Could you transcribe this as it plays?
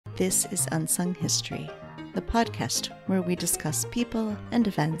This is Unsung History, the podcast where we discuss people and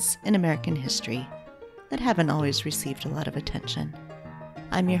events in American history that haven't always received a lot of attention.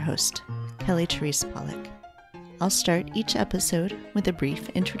 I'm your host, Kelly Therese Pollock. I'll start each episode with a brief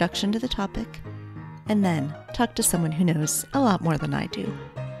introduction to the topic, and then talk to someone who knows a lot more than I do.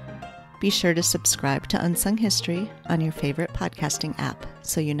 Be sure to subscribe to Unsung History on your favorite podcasting app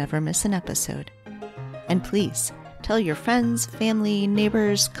so you never miss an episode. And please, tell your friends, family,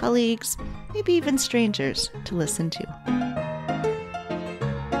 neighbors, colleagues, maybe even strangers to listen to.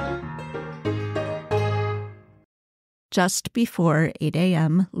 Just before 8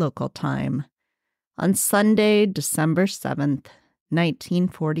 a.m. local time, on Sunday, December 7th,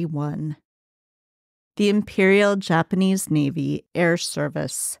 1941, the Imperial Japanese Navy Air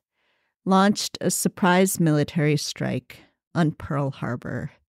Service launched a surprise military strike on Pearl Harbor,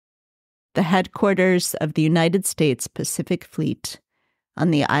 the headquarters of the United States Pacific Fleet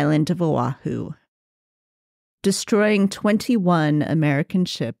on the island of Oahu, destroying 21 American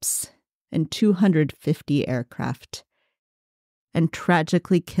ships and 250 aircraft, and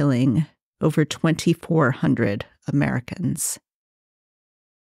tragically killing over 2,400 Americans.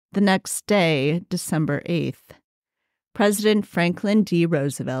 The next day, December 8th, President Franklin D.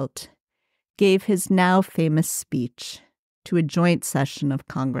 Roosevelt gave his now famous speech to a joint session of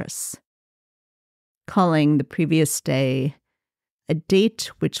Congress, calling the previous day a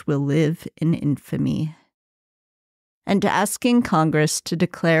date which will live in infamy, and asking Congress to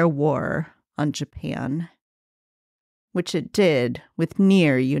declare war on Japan, which it did with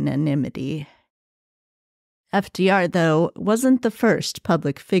near unanimity. FDR, though, wasn't the first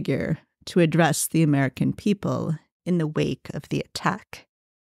public figure to address the American people in the wake of the attack.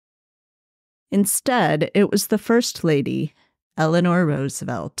 Instead, it was the First Lady, Eleanor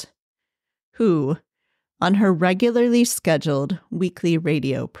Roosevelt, who, on her regularly scheduled weekly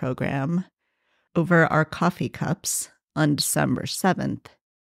radio program, Over Our Coffee Cups, on December 7th,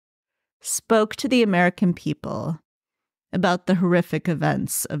 spoke to the American people about the horrific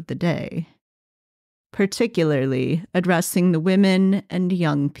events of the day, particularly addressing the women and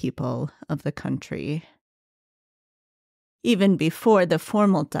young people of the country. Even before the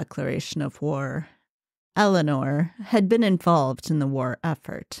formal declaration of war, Eleanor had been involved in the war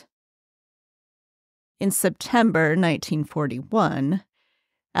effort. In September 1941,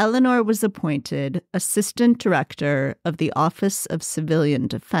 Eleanor was appointed Assistant Director of the Office of Civilian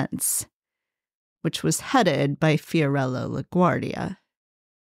Defense, which was headed by Fiorello LaGuardia.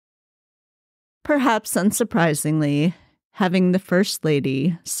 Perhaps unsurprisingly, having the First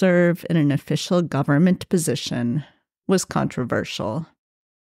Lady serve in an official government position was controversial,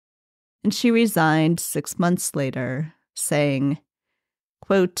 and she resigned 6 months later, saying,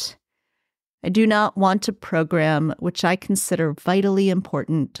 quote, "I do not want a program which I consider vitally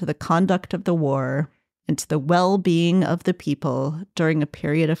important to the conduct of the war and to the well-being of the people during a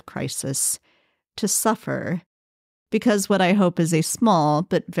period of crisis to suffer because what I hope is a small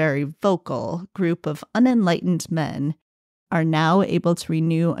but very vocal group of unenlightened men are now able to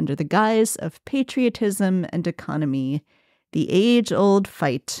renew under the guise of patriotism and economy the age-old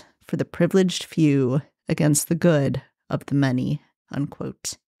fight for the privileged few against the good of the many,"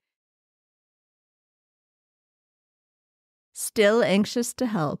 unquote. Still anxious to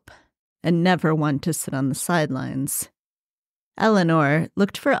help, and never one to sit on the sidelines, Eleanor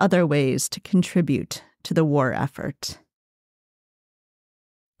looked for other ways to contribute to the war effort.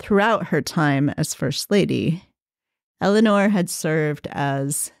 Throughout her time as First Lady, Eleanor had served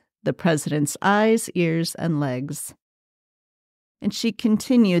as the president's eyes, ears, and legs, and she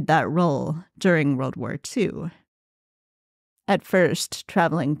continued that role during World War II, at first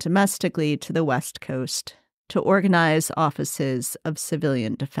traveling domestically to the West Coast to organize offices of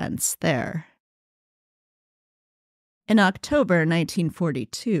civilian defense there. In October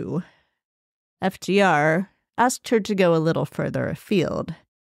 1942, FDR asked her to go a little further afield,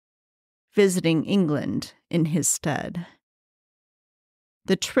 visiting England in his stead.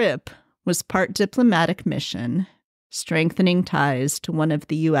 The trip was part diplomatic mission, strengthening ties to one of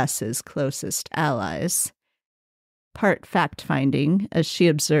the U.S.'s closest allies, part fact-finding as she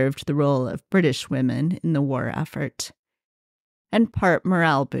observed the role of British women in the war effort, and part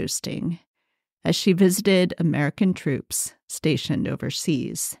morale-boosting as she visited American troops stationed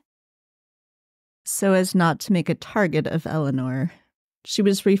overseas. So as not to make a target of Eleanor, she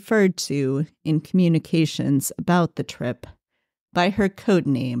was referred to in communications about the trip by her code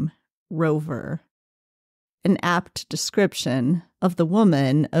name, Rover, an apt description of the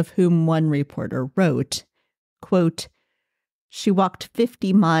woman of whom one reporter wrote, quote, "She walked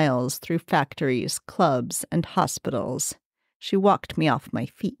 50 miles through factories, clubs, and hospitals, She walked me off my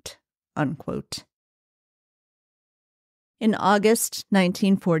feet, unquote. In August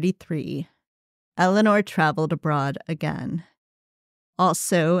 1943, Eleanor traveled abroad again,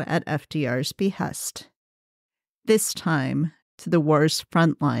 also at FDR's behest, this time to the war's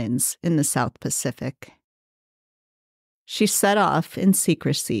front lines in the South Pacific. She set off in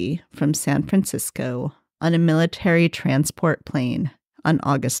secrecy from San Francisco on a military transport plane on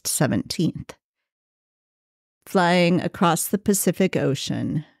August 17th, flying across the Pacific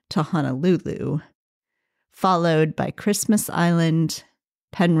Ocean to Honolulu, followed by Christmas Island,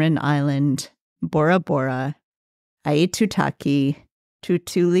 Penrhyn Island, Bora Bora, Aitutaki,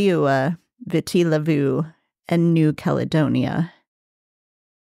 Tutuliua, Viti Levu, and New Caledonia.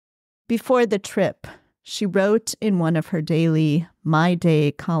 Before the trip, she wrote in one of her daily My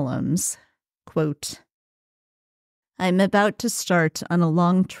Day columns, quote, "I'm about to start on a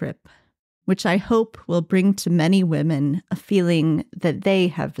long trip, which I hope will bring to many women a feeling that they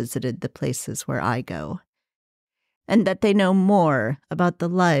have visited the places where I go, and that they know more about the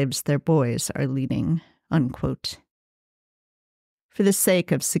lives their boys are leading," unquote. For the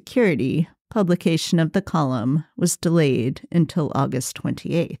sake of security, publication of the column was delayed until August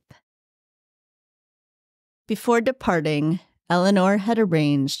 28th. Before departing, Eleanor had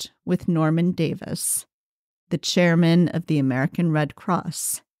arranged with Norman Davis, the chairman of the American Red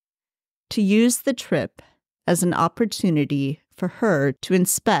Cross, to use the trip as an opportunity for her to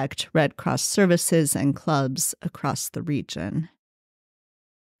inspect Red Cross services and clubs across the region.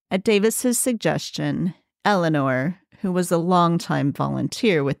 At Davis's suggestion, Eleanor, who was a longtime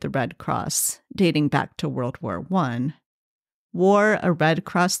volunteer with the Red Cross dating back to World War I, wore a Red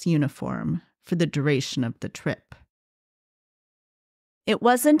Cross uniform for the duration of the trip. It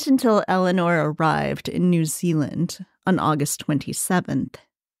wasn't until Eleanor arrived in New Zealand on August 27th,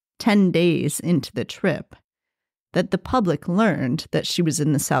 10 days into the trip, that the public learned that she was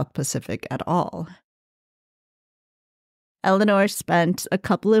in the South Pacific at all. Eleanor spent a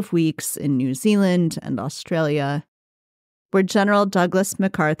couple of weeks in New Zealand and Australia, where General Douglas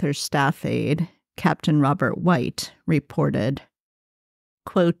MacArthur's staff aide, Captain Robert White, reported,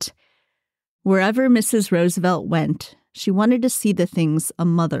 quote, "Wherever Mrs. Roosevelt went, she wanted to see the things a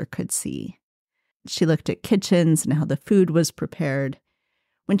mother could see. She looked at kitchens and how the food was prepared.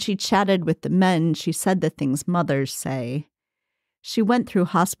 When she chatted with the men, she said the things mothers say. She went through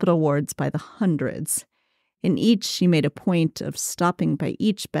hospital wards by the hundreds. In each, she made a point of stopping by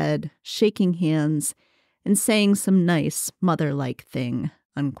each bed, shaking hands, and saying some nice mother-like thing,"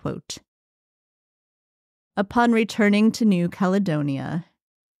 unquote. Upon returning to New Caledonia,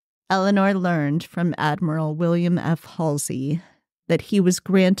 Eleanor learned from Admiral William F. Halsey that he was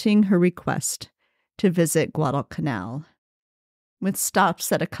granting her request to visit Guadalcanal, with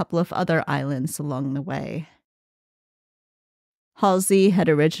stops at a couple of other islands along the way. Halsey had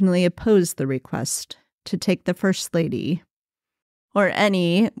originally opposed the request to take the First Lady, or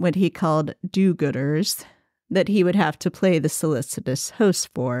any, what he called, do-gooders, that he would have to play the solicitous host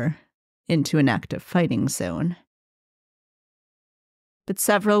for, into an active fighting zone. But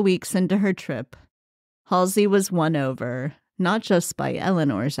several weeks into her trip, Halsey was won over, not just by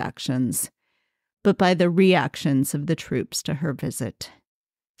Eleanor's actions, but by the reactions of the troops to her visit,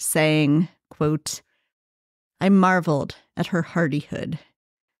 saying, quote, "I marveled at her hardihood,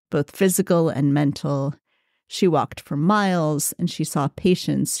 both physical and mental. She walked for miles, and she saw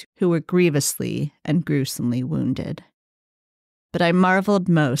patients who were grievously and gruesomely wounded. But I marveled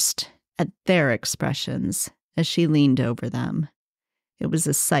most at their expressions as she leaned over them. It was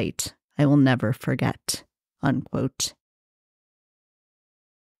a sight I will never forget," unquote.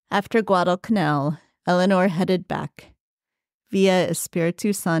 After Guadalcanal, Eleanor headed back via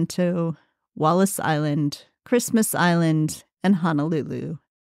Espiritu Santo, Wallis Island, Christmas Island, and Honolulu,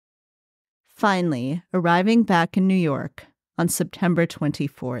 finally arriving back in New York on September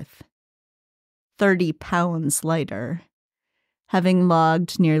 24th, 30 pounds lighter, having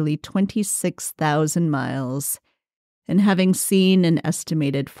logged nearly 26,000 miles and having seen an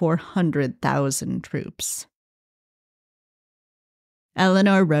estimated 400,000 troops.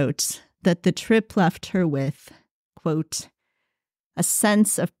 Eleanor wrote that the trip left her with, quote, "a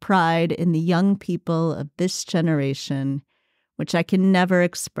sense of pride in the young people of this generation, which I can never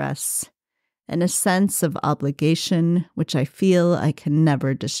express, and a sense of obligation which I feel I can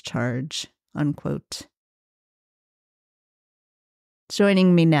never discharge," unquote.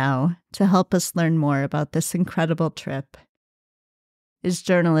 Joining me now to help us learn more about this incredible trip is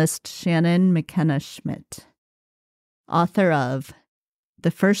journalist Shannon McKenna Schmidt, author of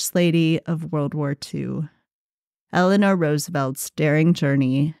The First Lady of World War II, Eleanor Roosevelt's Daring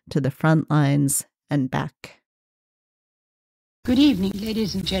Journey to the Front Lines and Back. Good evening,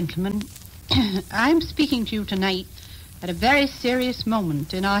 ladies and gentlemen. I'm speaking to you tonight at a very serious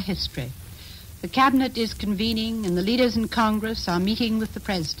moment in our history. The Cabinet is convening and the leaders in Congress are meeting with the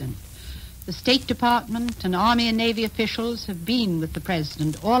President. The State Department and Army and Navy officials have been with the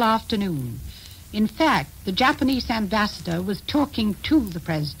President all afternoon. In fact, the Japanese ambassador was talking to the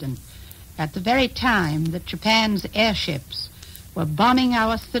President at the very time that Japan's airships were bombing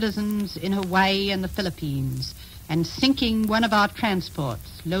our citizens in Hawaii and the Philippines and sinking one of our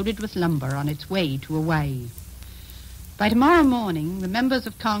transports loaded with lumber on its way to Hawaii. By tomorrow morning, the members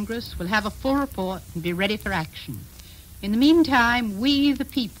of Congress will have a full report and be ready for action. In the meantime, we, the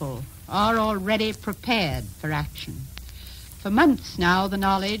people, are already prepared for action. For months now, the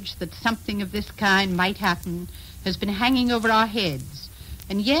knowledge that something of this kind might happen has been hanging over our heads,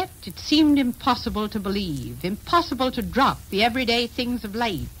 and yet it seemed impossible to believe, impossible to drop the everyday things of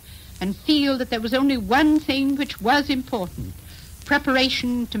life and feel that there was only one thing which was important: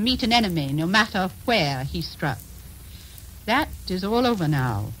 preparation to meet an enemy no matter where he struck. That is all over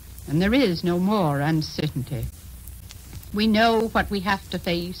now, and there is no more uncertainty. We know what we have to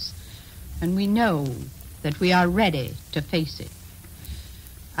face, and we know that we are ready to face it.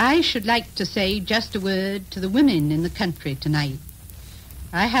 I should like to say just a word to the women in the country tonight.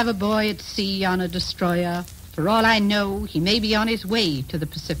 I have a boy at sea on a destroyer. For all I know, he may be on his way to the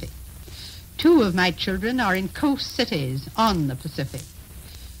Pacific. 2 of my children are in coast cities on the Pacific.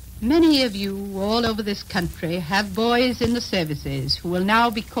 Many of you all over this country have boys in the services who will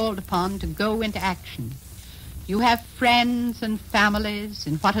now be called upon to go into action. You have friends and families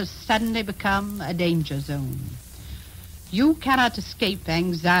in what has suddenly become a danger zone. You cannot escape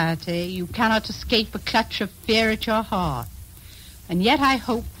anxiety. You cannot escape a clutch of fear at your heart. And yet I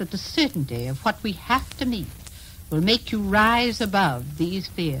hope that the certainty of what we have to meet will make you rise above these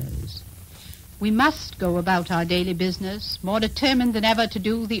fears. We must go about our daily business more determined than ever to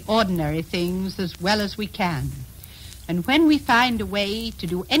do the ordinary things as well as we can. And when we find a way to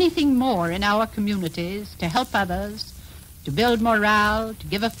do anything more in our communities, to help others, to build morale, to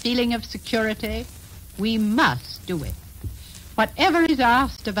give a feeling of security, we must do it. Whatever is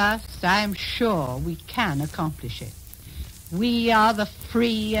asked of us, I am sure we can accomplish it. We are the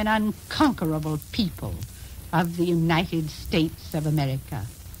free and unconquerable people of the United States of America.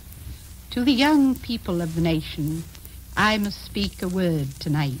 To the young people of the nation, I must speak a word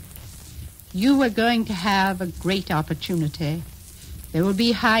tonight. You are going to have a great opportunity. There will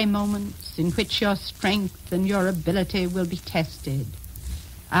be high moments in which your strength and your ability will be tested.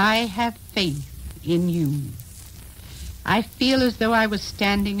 I have faith in you. I feel as though I was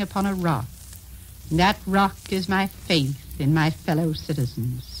standing upon a rock. That rock is my faith in my fellow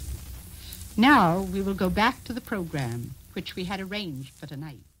citizens. Now we will go back to the program which we had arranged for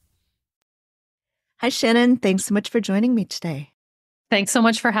tonight. Hi, Shannon. Thanks so much for joining me today. Thanks so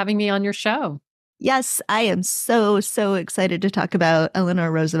much for having me on your show. Yes, I am so excited to talk about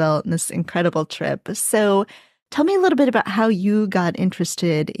Eleanor Roosevelt and this incredible trip. So tell me a little bit about how you got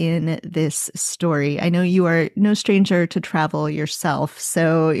interested in this story. I know you are no stranger to travel yourself.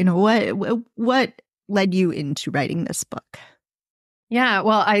 So, what led you into writing this book? Yeah,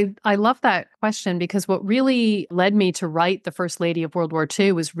 well, I love that question because what really led me to write The First Lady of World War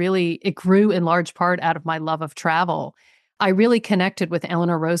II was it grew in large part out of my love of travel. I really connected with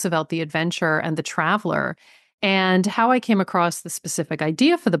Eleanor Roosevelt, the adventurer and the traveler. And how I came across the specific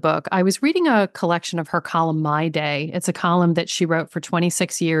idea for the book, I was reading a collection of her column, My Day. It's a column that she wrote for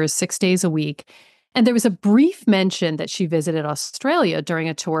 26 years, 6 days a week. And there was a brief mention that she visited Australia during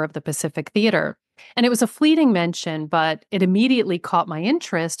a tour of the Pacific Theater. And it was a fleeting mention, but it immediately caught my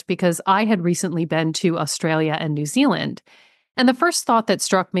interest because I had recently been to Australia and New Zealand. And the first thought that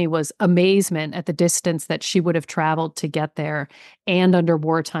struck me was amazement at the distance that she would have traveled to get there and under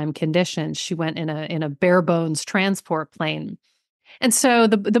wartime conditions. She went in a bare bones transport plane. And so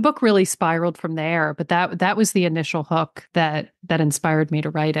the book really spiraled from there, but that was the initial hook that inspired me to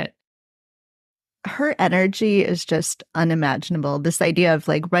write it. Her energy is just unimaginable. This idea of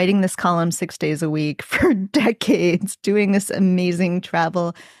like writing this column 6 days a week for decades, doing this amazing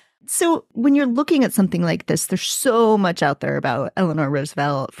travel. So when you're looking at something like this, there's so much out there about Eleanor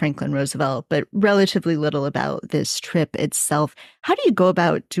Roosevelt, Franklin Roosevelt, but relatively little about this trip itself. How do you go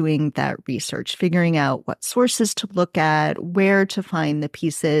about doing that research, figuring out what sources to look at, where to find the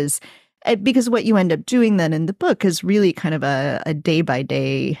pieces? Because what you end up doing then in the book is really kind of a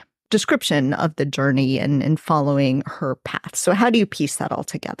day-by-day description of the journey and following her path. So how do you piece that all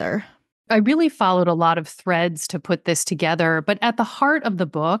together? I really followed a lot of threads to put this together, but at the heart of the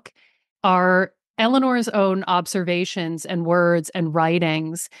book are Eleanor's own observations and words and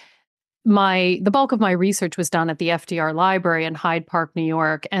writings. the bulk of my research was done at the FDR Library in Hyde Park, New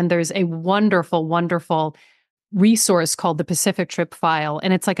York. And there's a wonderful, wonderful resource called the Pacific Trip File.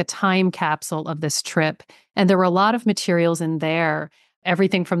 And it's like a time capsule of this trip. And there were a lot of materials in there.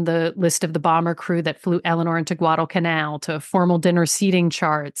 Everything from the list of the bomber crew that flew Eleanor into Guadalcanal to formal dinner seating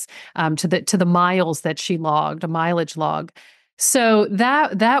charts, to the miles that she logged, a mileage log. So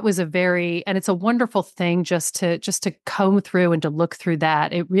that was and it's a wonderful thing just to comb through and to look through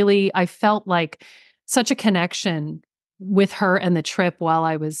that. It really, I felt like such a connection with her and the trip while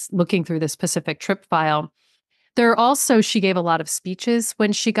I was looking through this Pacific Trip File. She gave a lot of speeches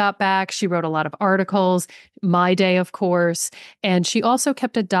when she got back. She wrote a lot of articles, My Day, of course. And she also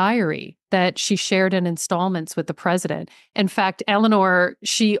kept a diary that she shared in installments with the president. In fact, Eleanor,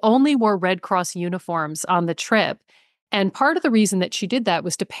 she only wore Red Cross uniforms on the trip. And part of the reason that she did that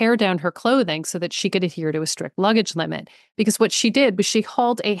was to pare down her clothing so that she could adhere to a strict luggage limit. Because what she did was she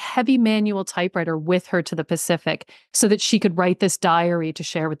hauled a heavy manual typewriter with her to the Pacific so that she could write this diary to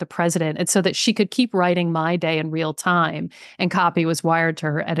share with the president and so that she could keep writing My Day in real time. And copy was wired to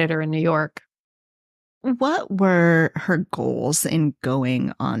her editor in New York. What were her goals in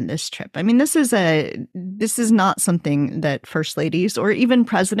going on this trip? I mean, this is not something that first ladies or even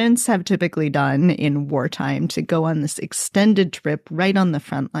presidents have typically done in wartime, to go on this extended trip right on the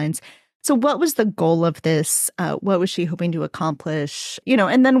front lines. So what was the goal of this? What was she hoping to accomplish?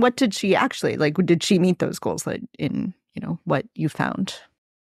 And then what did she actually, did she meet those goals in what you found?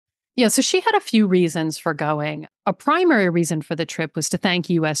 Yeah, so she had a few reasons for going. A primary reason for the trip was to thank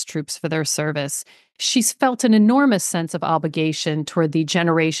U.S. troops for their service. She's felt an enormous sense of obligation toward the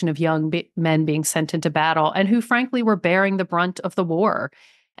generation of young men being sent into battle and who, frankly, were bearing the brunt of the war.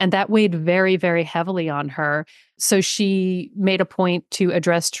 And that weighed very, very heavily on her. So she made a point to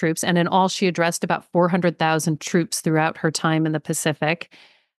address troops. And in all, she addressed about 400,000 troops throughout her time in the Pacific.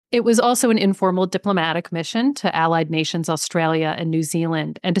 It was also an informal diplomatic mission to allied nations, Australia and New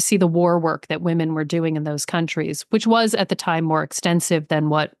Zealand, and to see the war work that women were doing in those countries, which was at the time more extensive than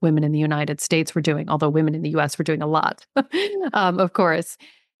what women in the United States were doing, although women in the US were doing a lot, of course.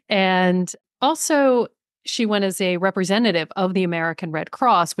 And also, she went as a representative of the American Red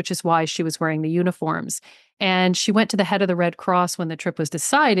Cross, which is why she was wearing the uniforms. And she went to the head of the Red Cross when the trip was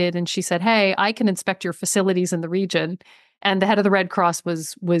decided, and she said, "Hey, I can inspect your facilities in the region." And the head of the Red Cross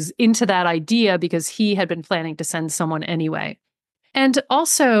was into that idea because he had been planning to send someone anyway. And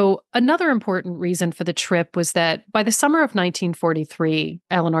also, another important reason for the trip was that by the summer of 1943,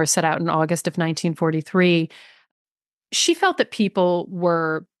 Eleanor set out in August of 1943, she felt that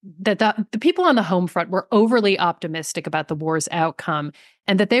the people on the home front were overly optimistic about the war's outcome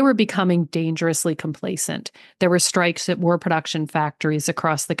and that they were becoming dangerously complacent. There were strikes at war production factories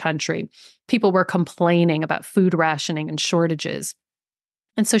across the country. People were complaining about food rationing and shortages.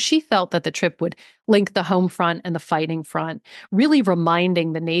 And so she felt that the trip would link the home front and the fighting front, really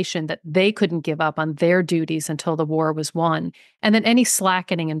reminding the nation that they couldn't give up on their duties until the war was won, and that any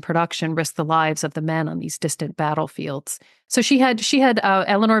slackening in production risked the lives of the men on these distant battlefields. So she had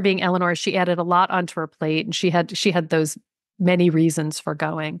Eleanor being Eleanor, she added a lot onto her plate, and she had those many reasons for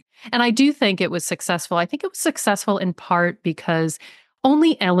going. And I do think it was successful. I think it was successful in part because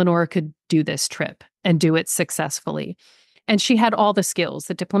only Eleanor could do this trip and do it successfully. And she had all the skills,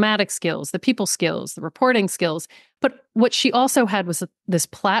 the diplomatic skills, the people skills, the reporting skills. But what she also had was this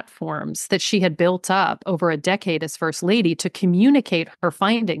platforms that she had built up over a decade as First Lady to communicate her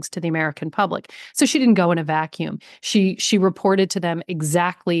findings to the American public. So she didn't go in a vacuum. She reported to them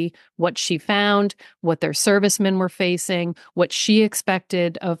exactly what she found, what their servicemen were facing, what she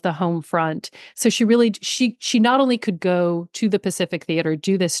expected of the home front. So she not only could go to the Pacific Theater,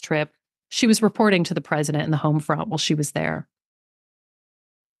 do this trip, she was reporting to the president in the home front while she was there.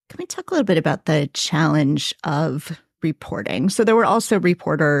 Can we talk a little bit about the challenge of reporting? So there were also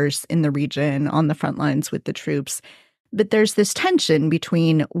reporters in the region on the front lines with the troops, but there's this tension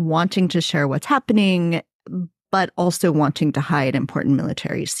between wanting to share what's happening, but also wanting to hide important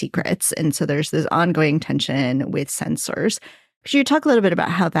military secrets. And so there's this ongoing tension with censors. Could you talk a little bit about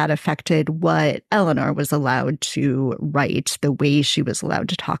how that affected what Eleanor was allowed to write, the way she was allowed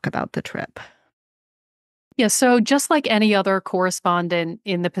to talk about the trip? Yeah, so just like any other correspondent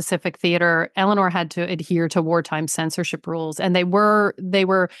in the Pacific Theater, Eleanor had to adhere to wartime censorship rules, and they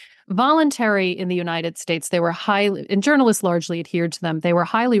were voluntary in the United States. They were and journalists largely adhered to them. They were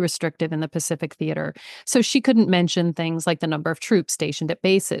highly restrictive in the Pacific Theater. So she couldn't mention things like the number of troops stationed at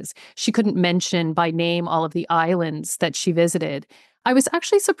bases. She couldn't mention by name all of the islands that she visited. I was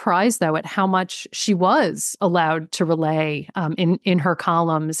actually surprised, though, at how much she was allowed to relay in her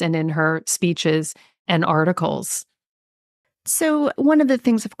columns and in her speeches and articles. So one of the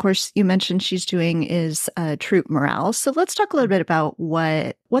things, of course, you mentioned she's doing is troop morale. So let's talk a little bit about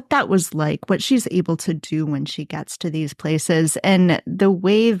what that was like, what she's able to do when she gets to these places, and the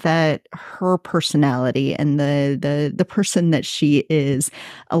way that her personality and the person that she is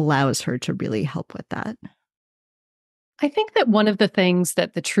allows her to really help with that. I think that one of the things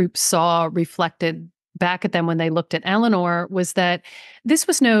that the troops saw reflected back at them when they looked at Eleanor was that this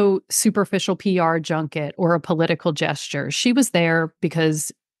was no superficial PR junket or a political gesture. She was there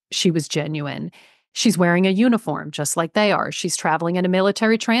because she was genuine. She's wearing a uniform just like they are. She's traveling in a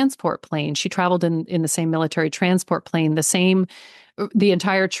military transport plane. She traveled in the same military transport plane, the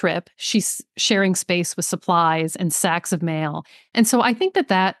entire trip. She's sharing space with supplies and sacks of mail. And so I think that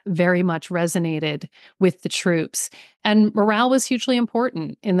that very much resonated with the troops. And morale was hugely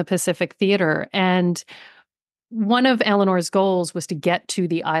important in the Pacific Theater. And one of Eleanor's goals was to get to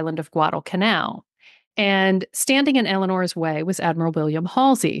the island of Guadalcanal. And standing in Eleanor's way was Admiral William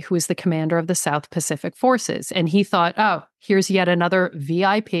Halsey, who is the commander of the South Pacific Forces. And he thought, oh, here's yet another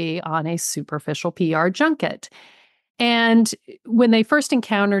VIP on a superficial PR junket. And when they first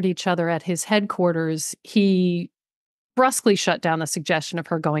encountered each other at his headquarters, he brusquely shut down the suggestion of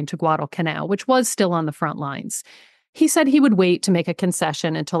her going to Guadalcanal, which was still on the front lines. He said he would wait to make a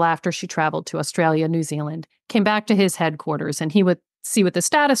concession until after she traveled to Australia, New Zealand, came back to his headquarters, and he would see what the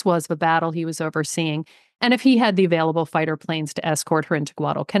status was of a battle he was overseeing, and if he had the available fighter planes to escort her into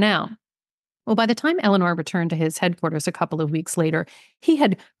Guadalcanal. Well, by the time Eleanor returned to his headquarters a couple of weeks later, he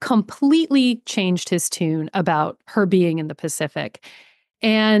had completely changed his tune about her being in the Pacific.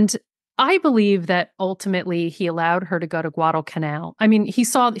 And I believe that ultimately he allowed her to go to Guadalcanal. I mean, he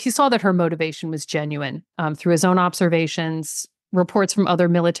saw that her motivation was genuine through his own observations, reports from other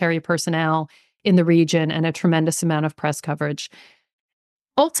military personnel in the region, and a tremendous amount of press coverage.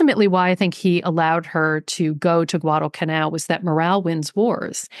 Ultimately, why I think he allowed her to go to Guadalcanal was that morale wins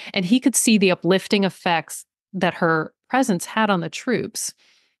wars. And he could see the uplifting effects that her presence had on the troops.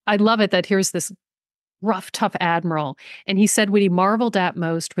 I love it that here's this rough, tough admiral. And he said what he marveled at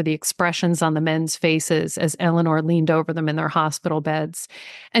most were the expressions on the men's faces as Eleanor leaned over them in their hospital beds.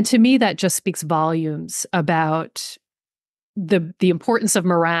 And to me, that just speaks volumes about the importance of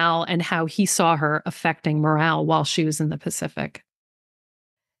morale and how he saw her affecting morale while she was in the Pacific.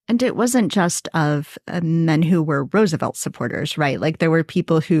 And it wasn't just of men who were Roosevelt supporters, right? Like there were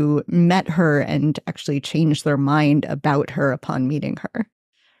people who met her and actually changed their mind about her upon meeting her.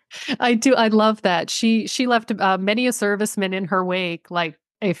 I do. I love that. She left many a serviceman in her wake, like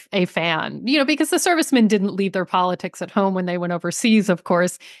a fan, because the servicemen didn't leave their politics at home when they went overseas, of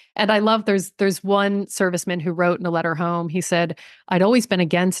course. And I love there's one serviceman who wrote in a letter home. He said, I'd always been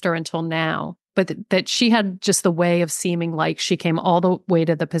against her until now, but that she had just the way of seeming like she came all the way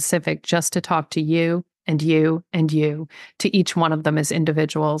to the Pacific just to talk to you and you and you, to each one of them as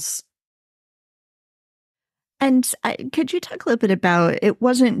individuals. And could you talk a little bit about, it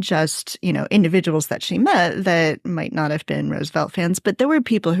wasn't just, individuals that she met that might not have been Roosevelt fans, but there were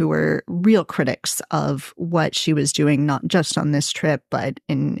people who were real critics of what she was doing, not just on this trip, but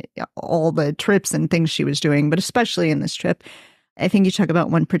in all the trips and things she was doing, but especially in this trip. I think you talk about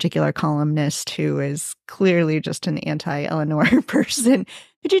one particular columnist who is clearly just an anti-Eleanor person.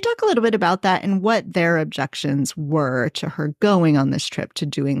 Could you talk a little bit about that and what their objections were to her going on this trip to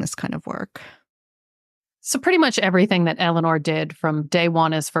doing this kind of work? So pretty much everything that Eleanor did from day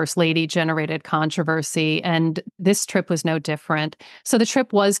one as First Lady generated controversy, and this trip was no different. So the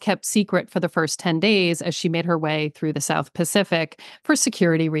trip was kept secret for the first 10 days as she made her way through the South Pacific for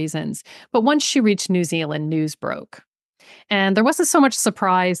security reasons. But once she reached New Zealand, news broke. And there wasn't so much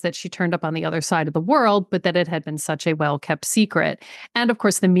surprise that she turned up on the other side of the world, but that it had been such a well-kept secret. And of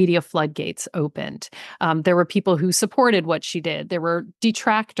course, the media floodgates opened. There were people who supported what she did. There were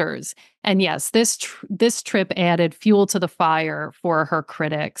detractors. And yes, this trip added fuel to the fire for her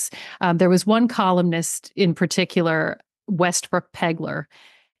critics. There was one columnist in particular, Westbrook Pegler,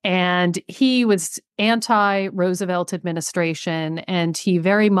 and he was anti-Roosevelt administration, and he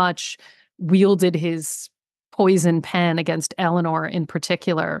very much wielded his poison pen against Eleanor in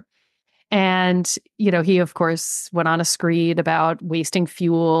particular. And, he, of course, went on a screed about wasting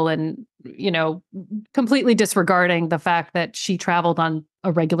fuel and, completely disregarding the fact that she traveled on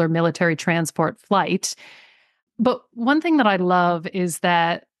a regular military transport flight. But one thing that I love is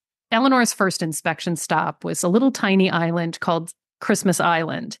that Eleanor's first inspection stop was a little tiny island called Christmas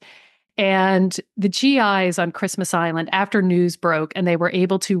Island. And the GIs on Christmas Island, after news broke and they were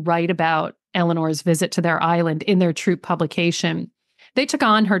able to write about Eleanor's visit to their island in their troop publication, they took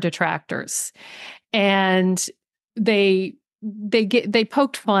on her detractors. And they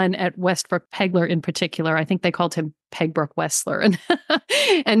poked fun at Westbrook Pegler in particular. I think they called him Pegbrook Westler, and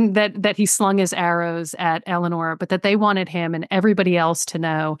and that he slung his arrows at Eleanor, but that they wanted him and everybody else to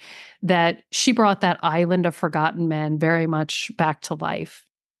know that she brought that island of forgotten men very much back to life.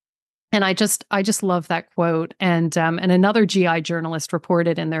 And I just love that quote. And another GI journalist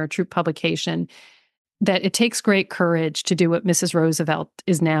reported in their troop publication that it takes great courage to do what Mrs. Roosevelt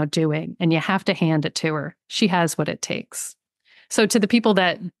is now doing, and you have to hand it to her. She has what it takes. So to the people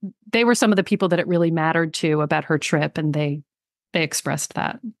that they were some of the people that it really mattered to about her trip, and they expressed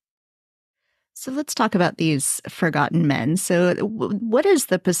that. So let's talk about these forgotten men. So what is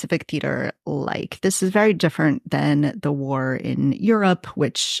the Pacific Theater like? This is very different than the war in Europe,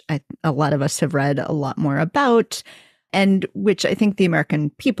 which a lot of us have read a lot more about, and which I think the American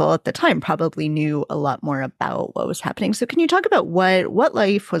people at the time probably knew a lot more about what was happening. So can you talk about what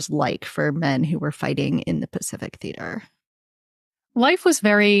life was like for men who were fighting in the Pacific Theater? Life was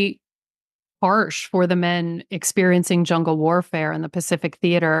very harsh for the men experiencing jungle warfare in the Pacific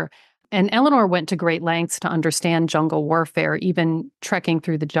Theater. And Eleanor went to great lengths to understand jungle warfare, even trekking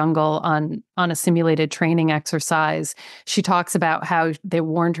through the jungle on a simulated training exercise. She talks about how they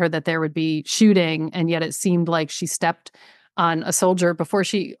warned her that there would be shooting, and yet it seemed like she stepped on a soldier before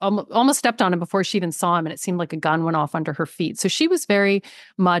she almost stepped on him before she even saw him, and it seemed like a gun went off under her feet. So she was very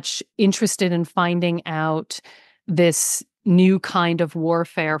much interested in finding out this new kind of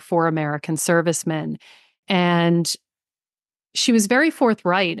warfare for American servicemen. And she was very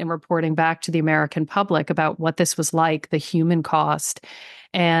forthright in reporting back to the American public about what this was like, the human cost.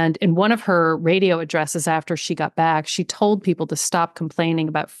 And in one of her radio addresses after she got back, she told people to stop complaining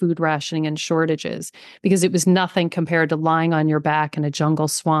about food rationing and shortages because it was nothing compared to lying on your back in a jungle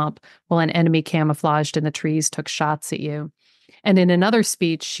swamp while an enemy camouflaged in the trees took shots at you. And in another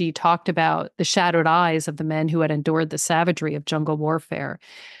speech, she talked about the shadowed eyes of the men who had endured the savagery of jungle warfare.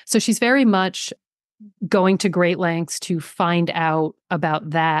 So she's very much going to great lengths to find out about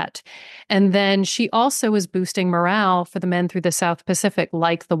that. And then she also was boosting morale for the men through the South Pacific,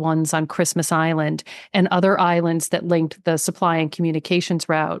 like the ones on Christmas Island and other islands that linked the supply and communications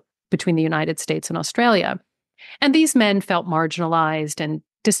route between the United States and Australia. And these men felt marginalized and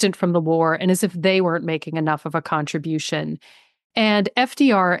distant from the war, and as if they weren't making enough of a contribution. And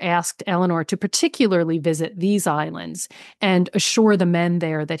FDR asked Eleanor to particularly visit these islands and assure the men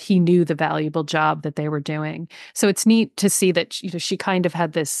there that he knew the valuable job that they were doing. So it's neat to see that she kind of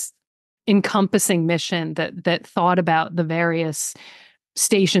had this encompassing mission that thought about the various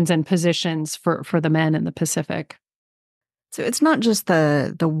stations and positions for the men in the Pacific. So it's not just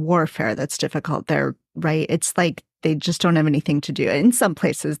the warfare that's difficult there, right? It's like they just don't have anything to do. In some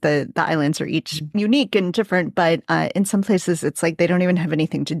places, the islands are each unique and different, but in some places, it's like they don't even have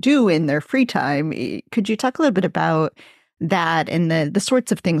anything to do in their free time. Could you talk a little bit about that and the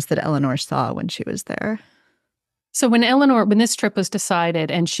sorts of things that Eleanor saw when she was there? So when this trip was decided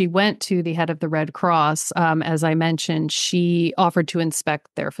and she went to the head of the Red Cross, as I mentioned, she offered to inspect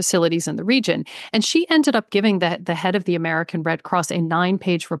their facilities in the region. And she ended up giving the head of the American Red Cross a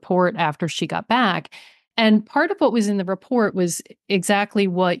 9-page report after she got back. And part of what was in the report was exactly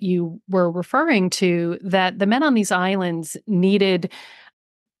what you were referring to, that the men on these islands needed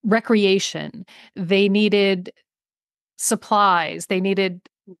recreation. They needed supplies. They needed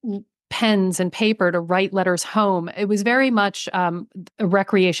pens and paper to write letters home. It was very much a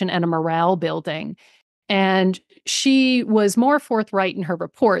recreation and a morale building. And she was more forthright in her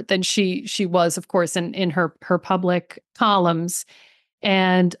report than she was, of course, in her public columns,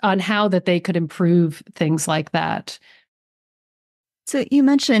 and on how that they could improve things like that. So you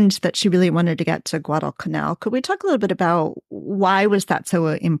mentioned that she really wanted to get to Guadalcanal. Could we talk a little bit about why was that so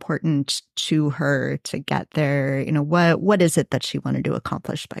important to her to get there? You know, what is it that she wanted to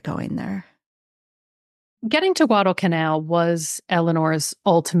accomplish by going there? Getting to Guadalcanal was Eleanor's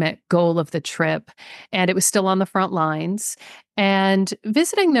ultimate goal of the trip, and it was still on the front lines. And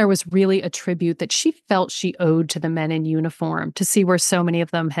visiting there was really a tribute that she felt she owed to the men in uniform, to see where so many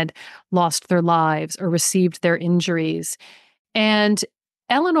of them had lost their lives or received their injuries. And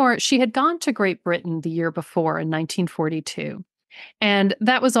Eleanor, she had gone to Great Britain the year before in 1942. And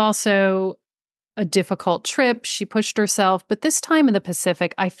that was also a difficult trip. She pushed herself, but this time in the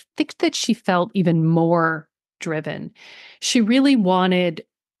Pacific, I think that she felt even more driven. She really wanted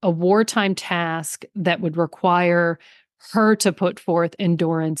a wartime task that would require her to put forth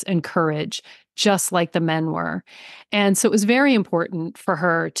endurance and courage, just like the men were. And so it was very important for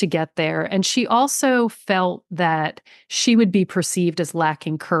her to get there. And she also felt that she would be perceived as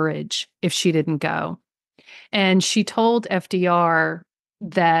lacking courage if she didn't go. And she told FDR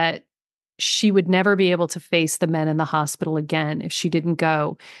that she would never be able to face the men in the hospital again if she didn't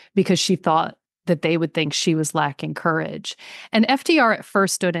go, because she thought that they would think she was lacking courage. And FDR at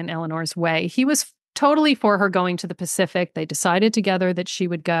first stood in Eleanor's way. He was totally for her going to the Pacific. They decided together that she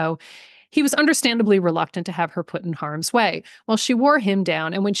would go. He was understandably reluctant to have her put in harm's way. Well, she wore him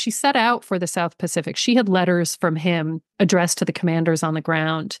down. And when she set out for the South Pacific, she had letters from him addressed to the commanders on the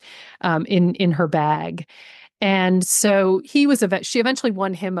ground in her bag. And so she eventually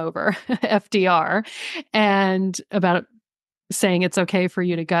won him over, FDR, and about saying it's okay for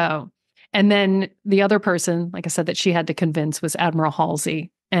you to go. And then the other person, like I said, that she had to convince was Admiral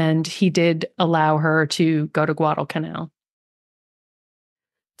Halsey. And he did allow her to go to Guadalcanal.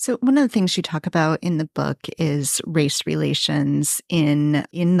 So one of the things you talk about in the book is race relations in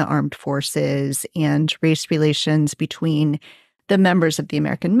the armed forces and race relations between the members of the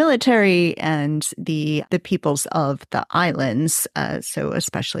American military and the peoples of the islands, so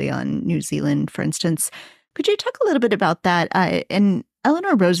especially on New Zealand, for instance. Could you talk a little bit about that? And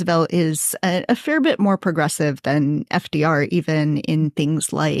Eleanor Roosevelt is a fair bit more progressive than FDR, even in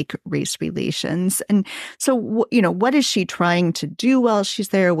things like race relations. And so, what is she trying to do while she's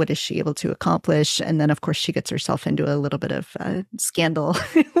there? What is she able to accomplish? And then, of course, she gets herself into a little bit of scandal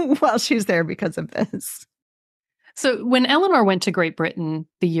while she's there because of this. So when Eleanor went to Great Britain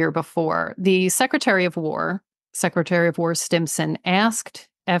the year before, the Secretary of War Stimson, asked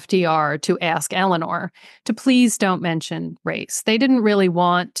FDR to ask Eleanor to please don't mention race. They didn't really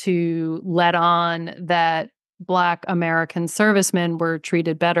want to let on that Black American servicemen were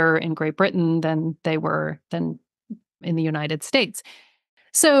treated better in Great Britain than in the United States.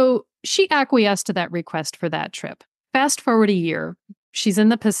 So she acquiesced to that request for that trip. Fast forward a year, she's in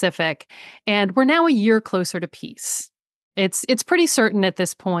the Pacific, and we're now a year closer to peace. It's pretty certain at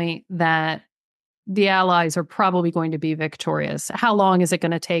this point that the Allies are probably going to be victorious. How long is it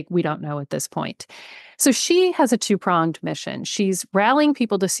going to take? We don't know at this point. So she has a two-pronged mission. She's rallying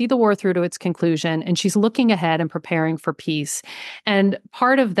people to see the war through to its conclusion, and she's looking ahead and preparing for peace. And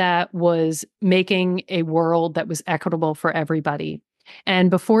part of that was making a world that was equitable for everybody. And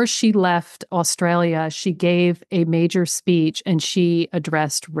before she left Australia, she gave a major speech and she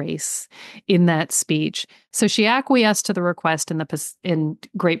addressed race in that speech. So she acquiesced to the request in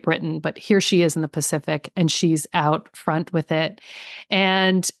Great Britain, but here she is in the Pacific and she's out front with it.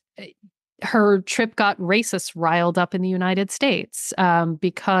 And her trip got racists riled up in the United States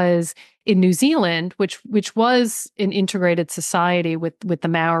because in New Zealand, which was an integrated society with the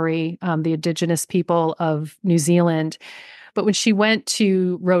Maori, the indigenous people of New Zealand. But when she went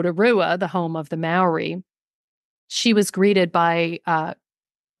to Rotorua, the home of the Maori, she was greeted by a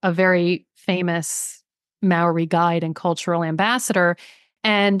very famous Maori guide and cultural ambassador.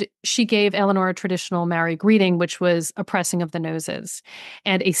 And she gave Eleanor a traditional Maori greeting, which was a pressing of the noses.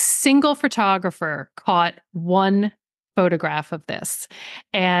 And a single photographer caught one photograph of this.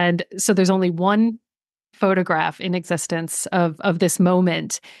 And so there's only one photograph in existence of this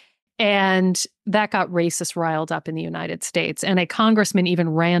moment. And that got racists riled up in the United States. And a congressman even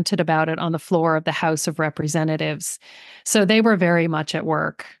ranted about it on the floor of the House of Representatives. So they were very much at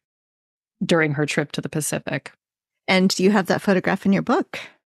work during her trip to the Pacific. And you have that photograph in your book.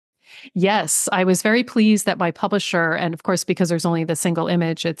 Yes, I was very pleased that my publisher, and of course, because there's only the single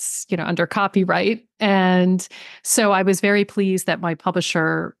image, it's, under copyright. And so I was very pleased that my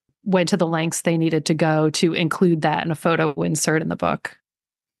publisher went to the lengths they needed to go to include that in a photo insert in the book.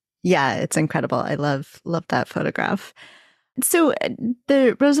 Yeah, it's incredible. I love that photograph. So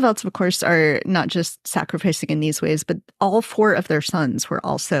the Roosevelts, of course, are not just sacrificing in these ways, but all four of their sons were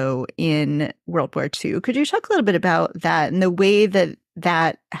also in World War II. Could you talk a little bit about that and the way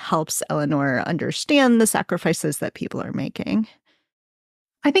that helps Eleanor understand the sacrifices that people are making?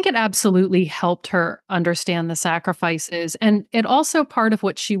 I think it absolutely helped her understand the sacrifices. And it also, part of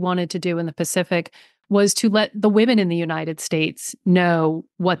what she wanted to do in the Pacific was to let the women in the United States know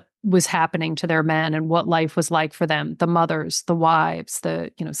what was happening to their men and what life was like for them, the mothers, the wives,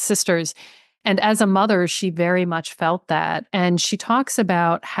 the sisters. And as a mother, she very much felt that. And she talks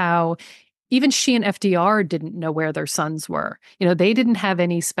about how even she and FDR didn't know where their sons were. They didn't have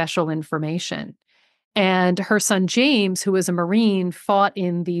any special information. And her son, James, who was a Marine, fought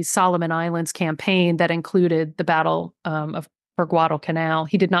in the Solomon Islands campaign that included the Battle for Guadalcanal.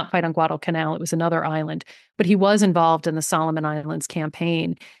 He did not fight on Guadalcanal. It was another island, but he was involved in the Solomon Islands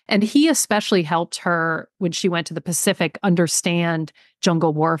campaign. And he especially helped her when she went to the Pacific understand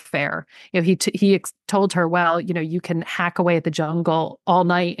jungle warfare. He told her, well, you can hack away at the jungle all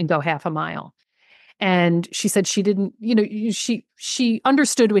night and go half a mile. And she said she didn't, she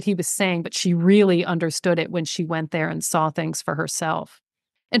understood what he was saying, but she really understood it when she went there and saw things for herself.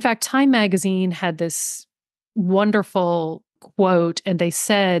 In fact, Time magazine had this wonderful quote, and they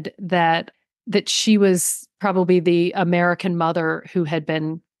said that that she was probably the American mother who had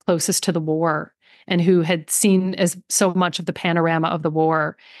been closest to the war and who had seen as so much of the panorama of the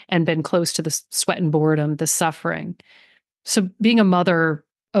war and been close to the sweat and boredom, the suffering. So being a mother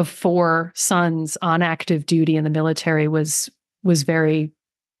of 4 sons on active duty in the military was very,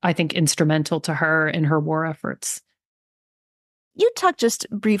 I think, instrumental to her in her war efforts. You talked just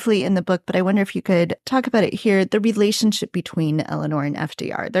briefly in the book, but I wonder if you could talk about it here, the relationship between Eleanor and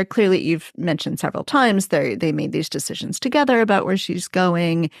FDR. They're clearly, you've mentioned several times, they made these decisions together about where she's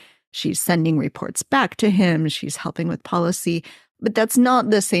going. She's sending reports back to him. She's helping with policy. But that's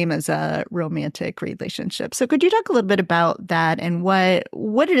not the same as a romantic relationship. So could you talk a little bit about that and what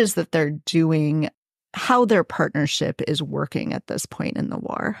it is that they're doing, how their partnership is working at this point in the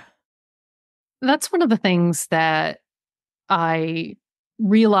war? That's one of the things that I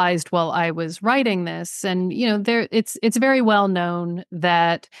realized while I was writing this. And, it's very well known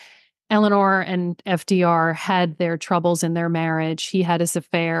that Eleanor and FDR had their troubles in their marriage. He had his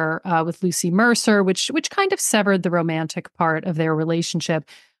affair with Lucy Mercer, which kind of severed the romantic part of their relationship.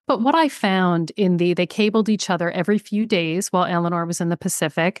 But what I found they cabled each other every few days while Eleanor was in the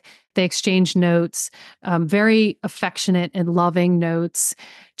Pacific. They exchanged notes, very affectionate and loving notes,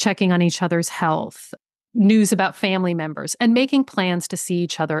 checking on each other's health, news about family members, and making plans to see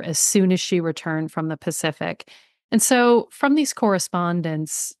each other as soon as she returned from the Pacific. And so from these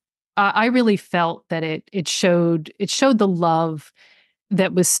correspondence, I really felt that it showed the love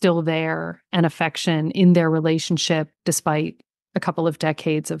that was still there and affection in their relationship despite a couple of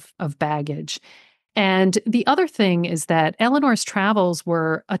decades of baggage. And the other thing is that Eleanor's travels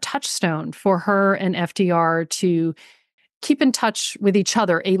were a touchstone for her and FDR to keep in touch with each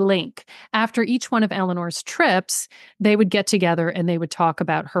other, a link. After each one of Eleanor's trips, they would get together and they would talk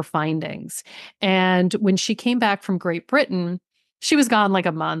about her findings. And when she came back from Great Britain, she was gone like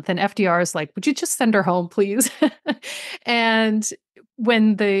a month, and FDR is like, "Would you just send her home, please?" And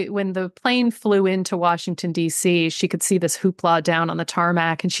when the plane flew into Washington, D.C., she could see this hoopla down on the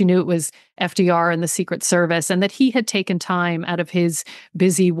tarmac, and she knew it was FDR and the Secret Service, and that he had taken time out of his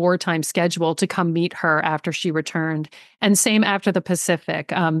busy wartime schedule to come meet her after she returned. And same after the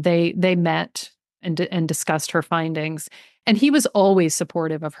Pacific, they met and discussed her findings. And he was always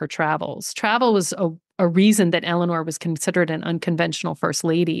supportive of her travels. Travel was a reason that Eleanor was considered an unconventional first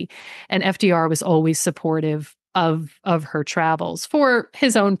lady, and FDR was always supportive of her travels for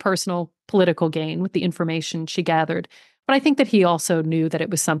his own personal political gain with the information she gathered. But I think that he also knew that it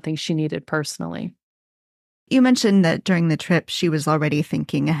was something she needed personally. You mentioned that during the trip, she was already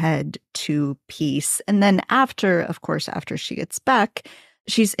thinking ahead to peace. And then after she gets back,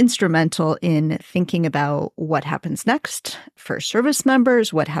 she's instrumental in thinking about what happens next for service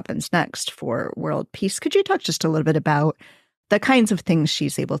members, what happens next for world peace. Could you talk just a little bit about the kinds of things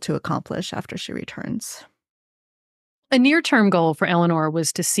she's able to accomplish after she returns? A near-term goal for Eleanor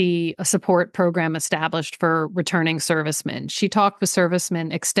was to see a support program established for returning servicemen. She talked with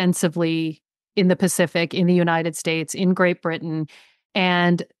servicemen extensively in the Pacific, in the United States, in Great Britain,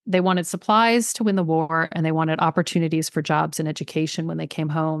 and they wanted supplies to win the war, and they wanted opportunities for jobs and education when they came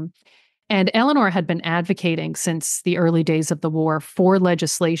home. And Eleanor had been advocating since the early days of the war for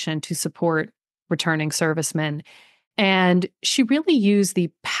legislation to support returning servicemen. And she really used the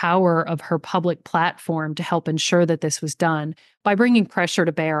power of her public platform to help ensure that this was done by bringing pressure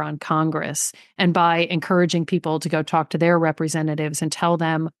to bear on Congress and by encouraging people to go talk to their representatives and tell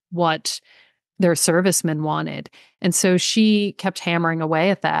them what their servicemen wanted. And so she kept hammering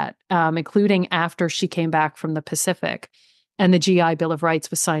away at that, including after she came back from the Pacific. And the GI Bill of Rights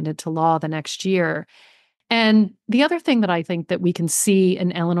was signed into law the next year. And the other thing that I think that we can see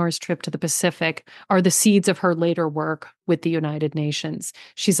in Eleanor's trip to the Pacific are the seeds of her later work with the United Nations.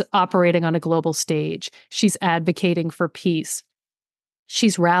 She's operating on a global stage. She's advocating for peace.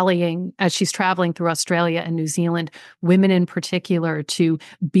 She's rallying, as she's traveling through Australia and New Zealand, women in particular to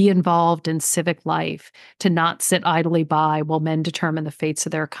be involved in civic life, to not sit idly by while men determine the fates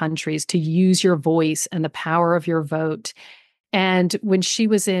of their countries, to use your voice and the power of your vote. And when she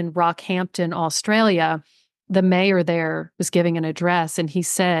was in Rockhampton, Australia, the mayor there was giving an address, and he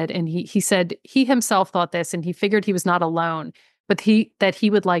said he himself thought this, and he figured he was not alone, but that he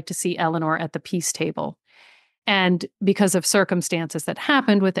would like to see Eleanor at the peace table. And because of circumstances that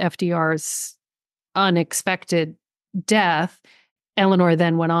happened with FDR's unexpected death, Eleanor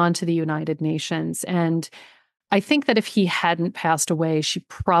then went on to the United Nations. And I think that if he hadn't passed away, she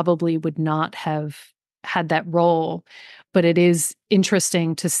probably would not have had that role. But it is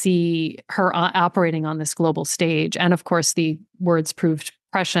interesting to see her operating on this global stage. And of course, the words proved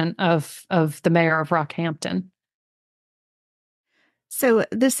prescient of the mayor of Rockhampton. So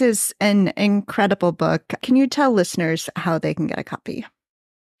this is an incredible book. Can you tell listeners how they can get a copy?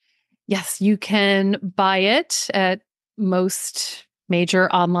 Yes, you can buy it at most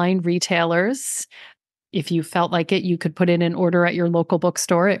major online retailers. If you felt like it, you could put in an order at your local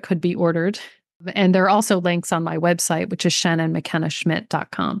bookstore. It could be ordered. And there are also links on my website, which is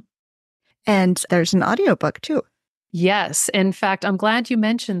shannonmckennaschmidt.com. And there's an audiobook too. Yes. In fact, I'm glad you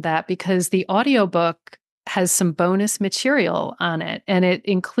mentioned that because the audiobook has some bonus material on it. And it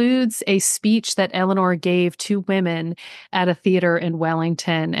includes a speech that Eleanor gave to women at a theater in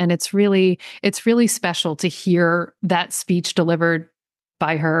Wellington. And it's really special to hear that speech delivered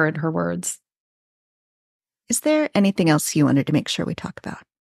by her and her words. Is there anything else you wanted to make sure we talk about?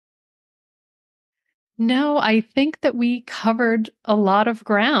 No, I think that we covered a lot of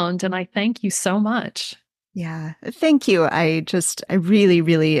ground, and I thank you so much. Yeah, thank you. I really,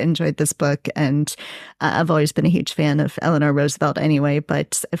 really enjoyed this book, and I've always been a huge fan of Eleanor Roosevelt anyway,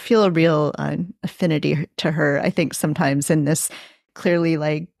 but I feel a real affinity to her. I think sometimes in this clearly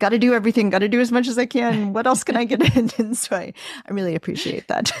like, got to do everything, got to do as much as I can. What else can I get in? And so I really appreciate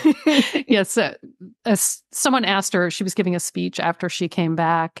that. Yes. As someone asked her, she was giving a speech after she came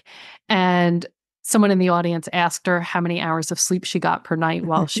back, and someone in the audience asked her how many hours of sleep she got per night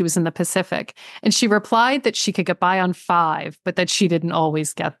while she was in the Pacific. And she replied that she could get by on 5, but that she didn't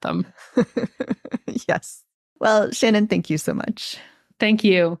always get them. Yes. Well, Shannon, thank you so much. Thank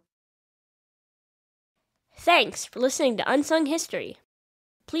you. Thanks for listening to Unsung History.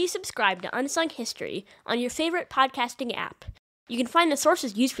 Please subscribe to Unsung History on your favorite podcasting app. You can find the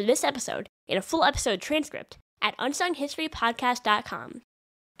sources used for this episode in a full episode transcript at unsunghistorypodcast.com.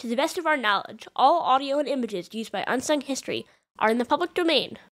 To the best of our knowledge, all audio and images used by Unsung History are in the public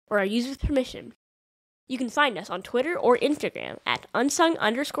domain or are used with permission. You can find us on Twitter or Instagram at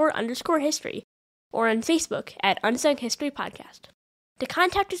unsung__history or on Facebook at Unsung History Podcast. To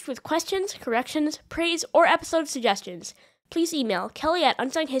contact us with questions, corrections, praise, or episode suggestions, please email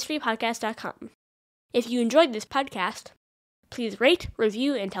kelly@unsunghistorypodcast.com. If you enjoyed this podcast, please rate,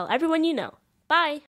 review, and tell everyone you know. Bye!